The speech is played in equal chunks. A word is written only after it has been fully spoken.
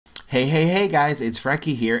Hey, hey, hey guys, it's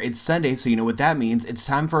Frecky here. It's Sunday, so you know what that means. It's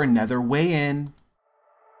time for another weigh-in.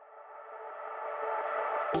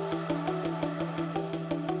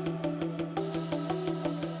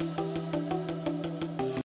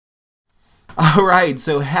 Alright,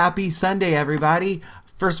 so happy Sunday, everybody.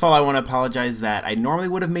 First of all, I want to apologize that I normally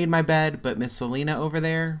would have made my bed, but Miss Selena over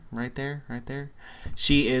there, right there,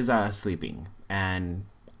 she is sleeping, and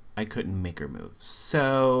I couldn't make her move.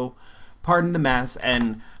 So, pardon the mess,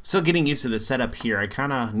 and still getting used to the setup here. I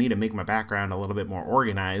kind of need to make my background a little bit more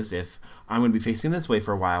organized if I'm going to be facing this way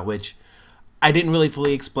for a while, which I didn't really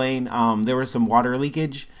fully explain. There was some water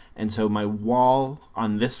leakage, and so my wall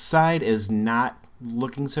on this side is not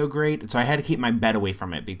looking so great. So I had to keep my bed away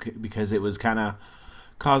from it because it was kind of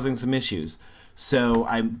causing some issues. So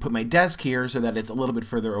I put my desk here so that it's a little bit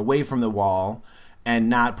further away from the wall and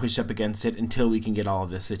not push up against it until we can get all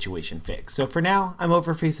of this situation fixed. So for now, I'm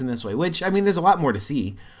over facing this way, which, I mean, there's a lot more to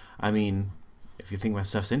see. I mean, if you think my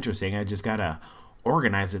stuff's interesting, I just gotta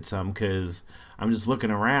organize it some, because I'm just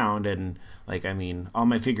looking around and, like, I mean, all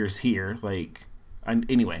my figures here, like,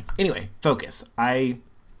 anyway, focus.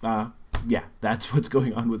 Yeah, that's what's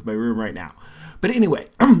going on with my room right now. But anyway,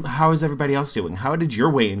 how is everybody else doing? How did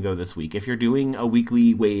your weigh-in go this week? If you're doing a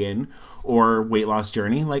weekly weigh-in or weight loss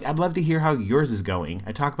journey, like, I'd love to hear how yours is going.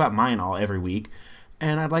 I talk about mine every week,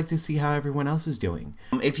 and I'd like to see how everyone else is doing.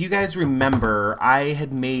 If you guys remember, I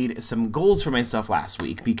had made some goals for myself last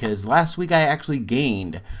week, because last week I actually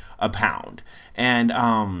gained a pound, and,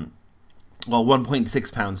 well,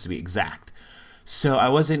 1.6 pounds to be exact. So I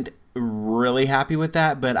wasn't really happy with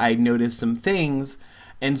that, but I noticed some things,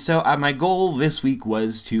 and so my goal this week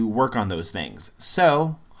was to work on those things.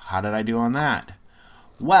 So how did I do on that?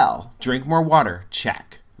 Well, drink more water,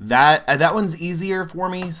 check. That one's easier for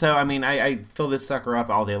me. So I mean, I fill this sucker up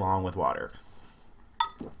all day long with water,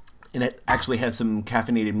 and it actually has some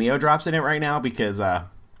caffeinated Mio drops in it right now because I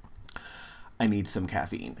need some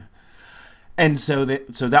caffeine. And so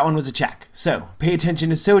that one was a check. So pay attention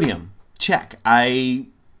to sodium, check. I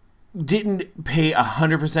didn't pay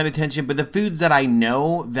 100% attention, but the foods that I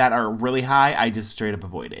know that are really high, I just straight up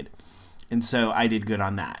avoided. And so I did good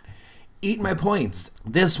on that. Eat my points.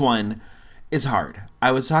 This one is hard.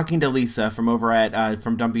 I was talking to Lisa from over at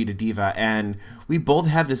From Dumpy to Diva, and we both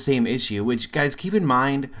have the same issue, which, guys, keep in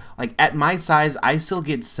mind, like, at my size, I still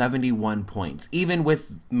get 71 points, even with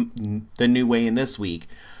the new weigh-in this week,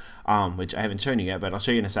 which I haven't shown you yet, but I'll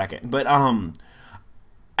show you in a second. But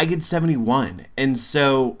I get 71, and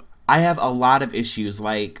so I have a lot of issues.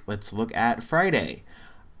 Like, let's look at Friday.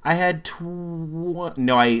 I had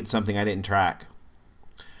no, I ate something I didn't track.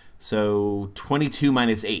 So 22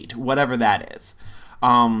 minus 8, whatever that is.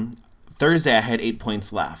 Thursday I had 8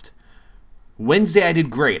 points left. Wednesday I did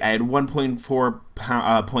great. I had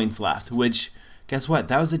 1.4 points left, which, guess what?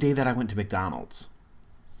 That was the day that I went to McDonald's.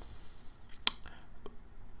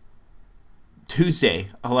 Tuesday,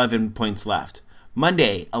 11 points left.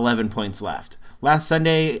 Monday, 11 points left. Last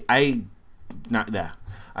Sunday, I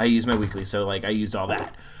used my weekly, so, like, I used all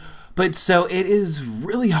that. But so it is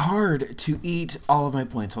really hard to eat all of my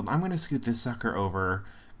points. Hold on, I'm going to scoot this sucker over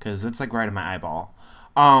because that's, like, right in my eyeball.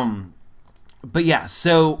 But yeah,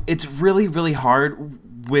 so it's really, really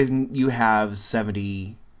hard when you have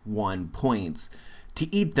 71 points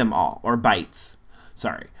to eat them all, or bites.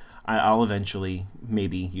 Sorry, I'll eventually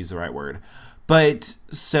maybe use the right word. But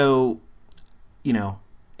so, you know,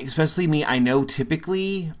 especially me, I know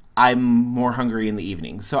typically I'm more hungry in the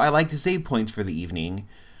evening. So I like to save points for the evening.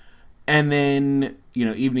 And then, you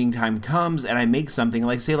know, evening time comes and I make something.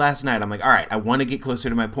 Like, say last night, I'm like, all right, I want to get closer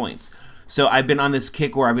to my points. So I've been on this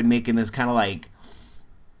kick where I've been making this kind of like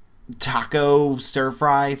taco stir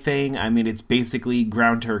fry thing. I mean, it's basically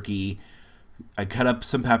ground turkey. I cut up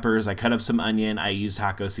some peppers. I cut up some onion. I use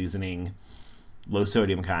taco seasoning, low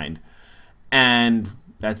sodium kind. And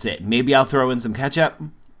that's it. Maybe I'll throw in some ketchup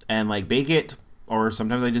and, like, bake it, or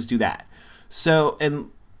sometimes I just do that. So, and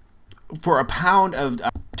for a pound of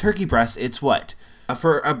turkey breast, it's what?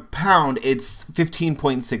 For a pound, it's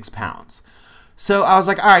 15.6 pounds. So I was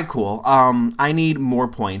like, all right, cool. I need more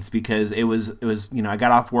points because it was, you know, I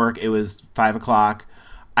got off work. It was 5 o'clock.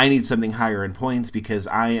 I need something higher in points because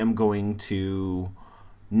I am going to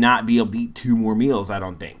not be able to eat 2 more meals, I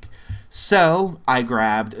don't think. So I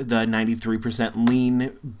grabbed the 93%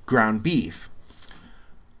 lean ground beef.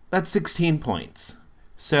 That's 16 points.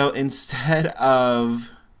 So instead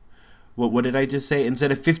of, what did I just say?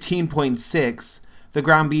 Instead of 15.6, the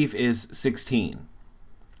ground beef is 16.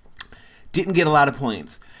 Didn't get a lot of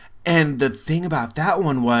points. And the thing about that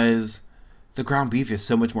one was the ground beef is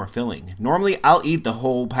so much more filling. Normally, I'll eat the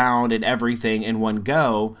whole pound and everything in one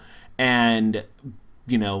go, and,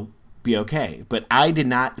 you know, be okay. But I did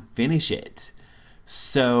not finish it.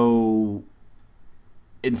 So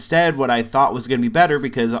instead, what I thought was going to be better,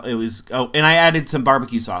 because it was, and I added some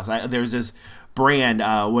barbecue sauce. There's this brand,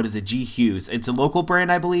 what is it, G. Hughes. It's a local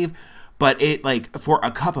brand, I believe, but it, like, for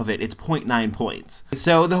a cup of it, it's 0.9 points.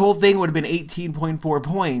 So the whole thing would have been 18.4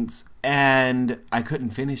 points, and I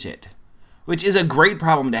couldn't finish it, which is a great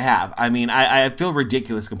problem to have. I mean, I feel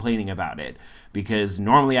ridiculous complaining about it, because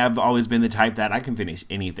normally I've always been the type that I can finish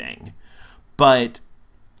anything. But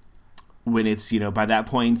when it's, you know, by that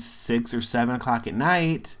point, 6 or 7 o'clock at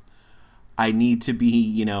night, I need to be,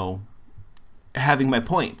 you know, having my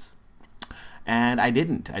points. And I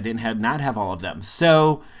didn't. Not have all of them.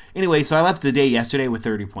 So anyway, so I left the day yesterday with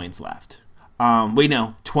 30 points left. Wait,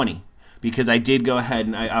 no, 20, because I did go ahead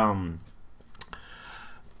and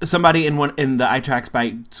somebody in the iTracks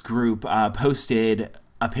Bites group posted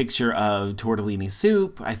a picture of tortellini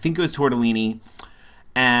soup. I think it was tortellini,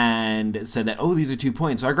 and said that, oh, these are 2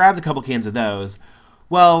 points. So I grabbed a couple cans of those.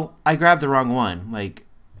 Well, I grabbed the wrong one. Like,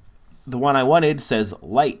 the one I wanted says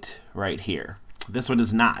light right here. This one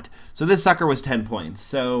does not. So this sucker was 10 points.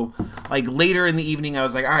 So, like, later in the evening, I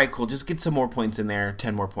was like, all right, cool, just get some more points in there,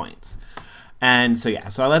 10 more points. And so, yeah,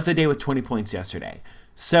 so I left the day with 20 points yesterday.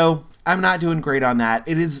 So I'm not doing great on that.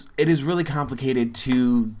 It is really complicated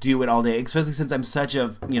to do it all day, especially since I'm such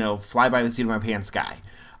a, you know, fly by the seat of my pants guy.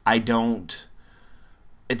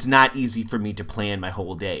 It's not easy for me to plan my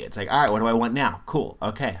whole day. It's like, all right, what do I want now? Cool.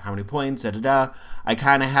 Okay, how many points? Da-da-da. I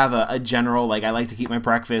kind of have a general, like, I like to keep my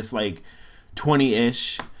breakfast, like,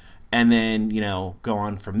 20-ish, and then, you know, go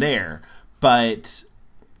on from there. But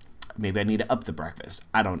maybe I need to up the breakfast.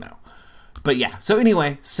 I don't know. But yeah, so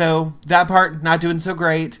anyway, so that part, not doing so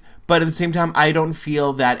great. But at the same time, I don't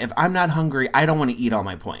feel that if I'm not hungry, I don't want to eat all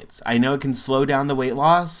my points. I know it can slow down the weight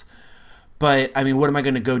loss, but, I mean, what am I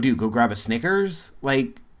going to go do? Go grab a Snickers?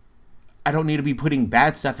 Like, I don't need to be putting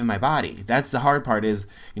bad stuff in my body. That's the hard part is,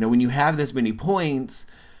 you know, when you have this many points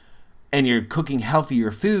and you're cooking healthier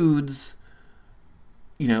foods,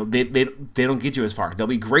 you know, they don't get you as far. They'll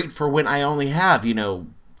be great for when I only have, you know,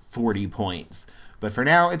 40 points. But for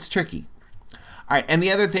now, it's tricky. All right, and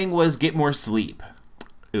the other thing was get more sleep.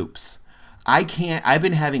 Oops. I've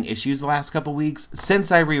been having issues the last couple weeks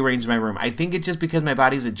since I rearranged my room. I think it's just because my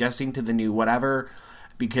body's adjusting to the new whatever,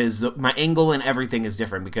 because my angle and everything is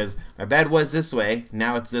different, because my bed was this way,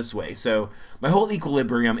 now it's this way. So my whole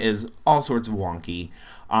equilibrium is all sorts of wonky.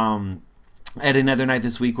 I had another night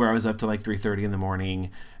this week where I was up to like 3:30 in the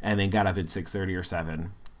morning and then got up at 6:30 or 7.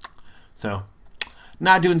 So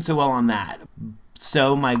not doing so well on that.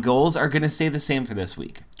 So my goals are going to stay the same for this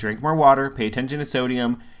week. Drink more water, pay attention to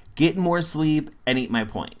sodium, get more sleep, and eat my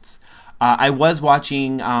points. I was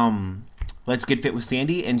watching Let's Get Fit with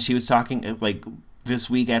Sandy, and she was talking, like,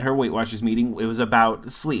 this week at her Weight Watchers meeting, it was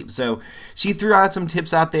about sleep. So she threw out some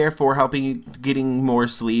tips out there for helping getting more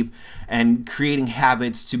sleep and creating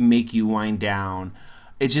habits to make you wind down.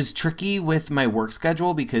 It's just tricky with my work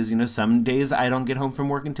schedule because, you know, some days I don't get home from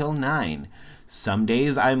work until 9. Some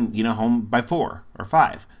days I'm, you know, home by 4 or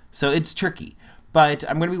 5. So it's tricky, but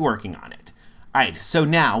I'm going to be working on it. All right, so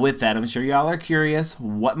now with that, I'm sure y'all are curious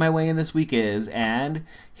what my weigh-in this week is, and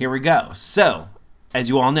here we go. So, as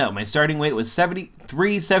you all know, my starting weight was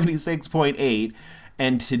 376.8,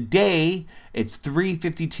 and today it's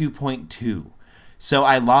 352.2. So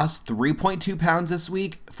I lost 3.2 pounds this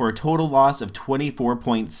week for a total loss of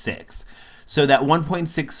 24.6. So that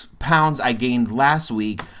 1.6 pounds I gained last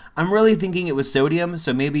week, I'm really thinking it was sodium,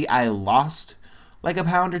 so maybe I lost like a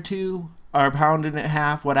pound or 2, or a pound and a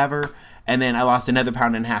half, whatever, and then I lost another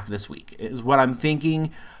pound and a half this week, is what I'm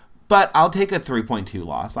thinking. But I'll take a 3.2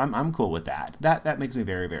 loss. I'm cool with that. That makes me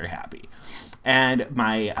very, very happy. And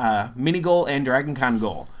my mini goal and Dragon Con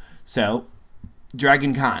goal. So,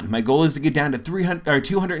 Dragon Con, my goal is to get down to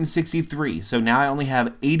 263. So now I only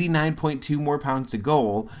have 89.2 more pounds to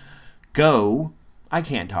go. I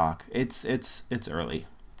can't talk. It's early.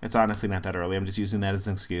 It's honestly not that early. I'm just using that as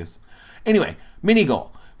an excuse. Anyway, mini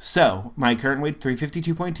goal. So, my current weight,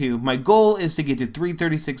 352.2. My goal is to get to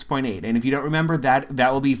 336.8. And if you don't remember, that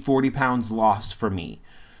will be 40 pounds lost for me.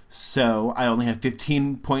 So, I only have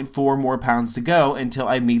 15.4 more pounds to go until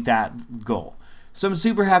I meet that goal. So, I'm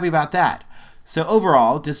super happy about that. So,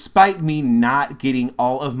 overall, despite me not getting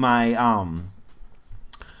all of my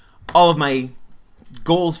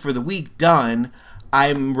goals for the week done,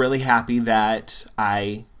 I'm really happy that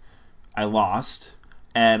I lost.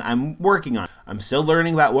 And I'm working on it. I'm still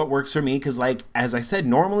learning about what works for me because, like, as I said,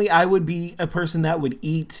 normally I would be a person that would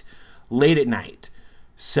eat late at night.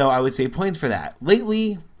 So I would say points for that.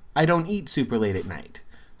 Lately, I don't eat super late at night.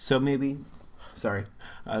 So maybe, sorry,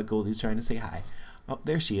 Goldie's trying to say hi. Oh,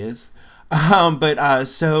 there she is.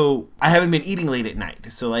 So I haven't been eating late at night.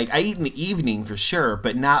 So like I eat in the evening for sure,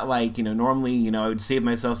 but not like, normally, I would save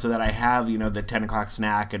myself so that I have, the 10 o'clock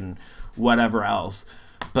snack and whatever else.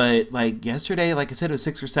 But like yesterday, like I said, it was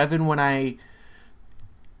 6 or 7 when I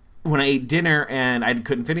ate dinner and I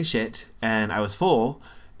couldn't finish it and I was full.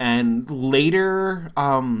 And later,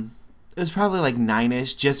 it was probably like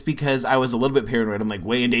 9-ish, just because I was a little bit paranoid. I'm like,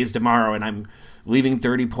 weigh-in day's tomorrow and I'm leaving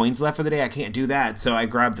 30 points left for the day. I can't do that. So I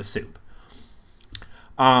grabbed the soup.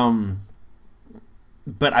 But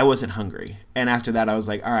I wasn't hungry. And after that, I was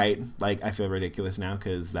like, all right, like I feel ridiculous now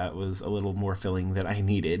because that was a little more filling than I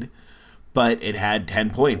needed. But it had 10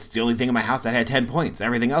 points. It's the only thing in my house that had 10 points.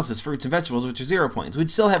 Everything else is fruits and vegetables, which are 0 points, which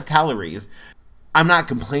still have calories. I'm not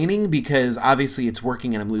complaining because obviously it's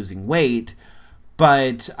working and I'm losing weight.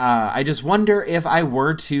 But I just wonder if I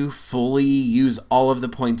were to fully use all of the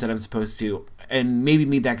points that I'm supposed to and maybe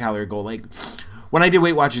meet that calorie goal. Like when I did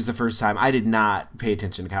Weight Watchers the first time, I did not pay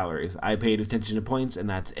attention to calories. I paid attention to points and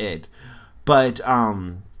that's it. But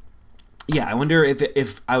yeah, I wonder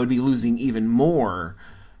if I would be losing even more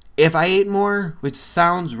if I ate more, which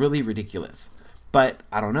sounds really ridiculous. But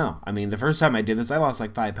I don't know. I mean, the first time I did this, I lost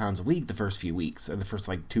like 5 pounds a week the first few weeks, or the first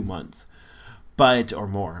like 2 months. But, or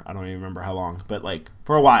more, I don't even remember how long, but like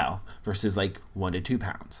for a while versus like 1 to 2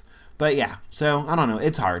 pounds. But yeah, so I don't know.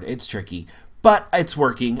 It's hard. It's tricky, but it's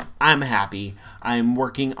working. I'm happy. I'm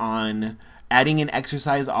working on adding in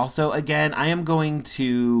exercise also again. I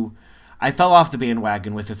fell off the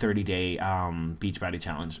bandwagon with the 30-day Beachbody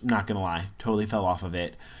Challenge. I'm not going to lie. Totally fell off of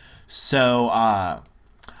it. So I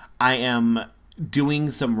am doing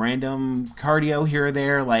some random cardio here or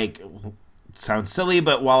there. Like, sounds silly,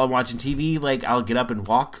 but while I'm watching TV, like I'll get up and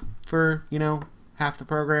walk for, half the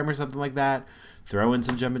program or something like that. Throw in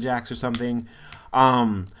some jumping jacks or something.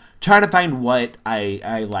 Trying to find what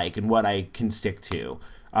I like and what I can stick to.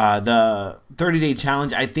 The 30-day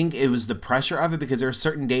challenge, I think it was the pressure of it because there are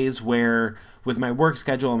certain days where with my work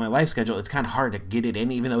schedule and my life schedule, it's kind of hard to get it in,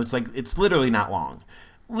 even though it's literally not long.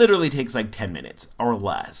 Literally takes like 10 minutes or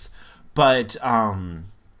less. But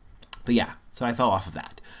yeah, so I fell off of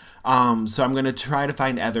that. So I'm going to try to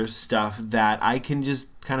find other stuff that I can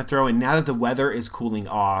just kind of throw in. Now that the weather is cooling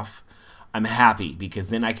off, I'm happy because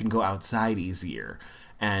then I can go outside easier.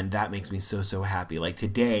 And that makes me so happy. Like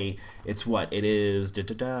today, it's what? It is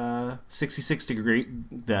 66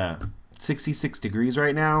 degrees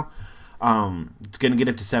right now. It's going to get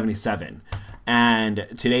up to 77. And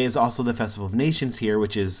today is also the Festival of Nations here,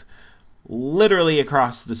 which is literally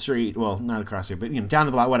across the street. Well, not across the street, but down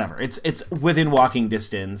the block, whatever. It's within walking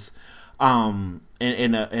distance in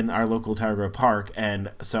our local Tower Grove Park.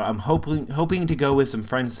 And so I'm hoping to go with some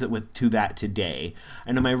friends to that today.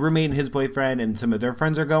 I know my roommate and his boyfriend and some of their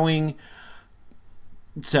friends are going,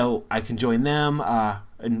 so I can join them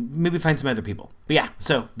and maybe find some other people. But yeah,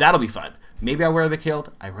 so that'll be fun. Maybe I'll wear the kilt.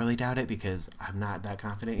 I really doubt it because I'm not that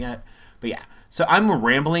confident yet. But yeah, so I'm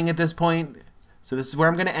rambling at this point. So this is where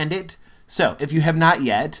I'm going to end it. So if you have not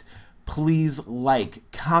yet, please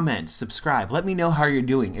like, comment, subscribe. Let me know how you're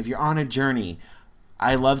doing. If you're on a journey,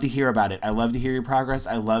 I love to hear about it. I love to hear your progress.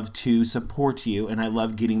 I love to support you, and I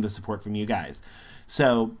love getting the support from you guys.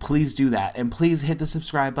 So please do that. And please hit the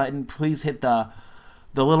subscribe button. Please hit the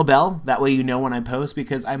little bell. That way you know when I post,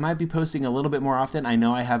 because I might be posting a little bit more often. I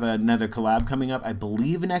know I have another collab coming up, I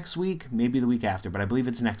believe next week, maybe the week after, but I believe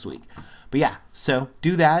it's next week. But yeah, so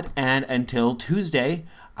do that, and until Tuesday,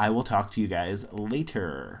 I will talk to you guys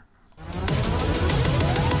later.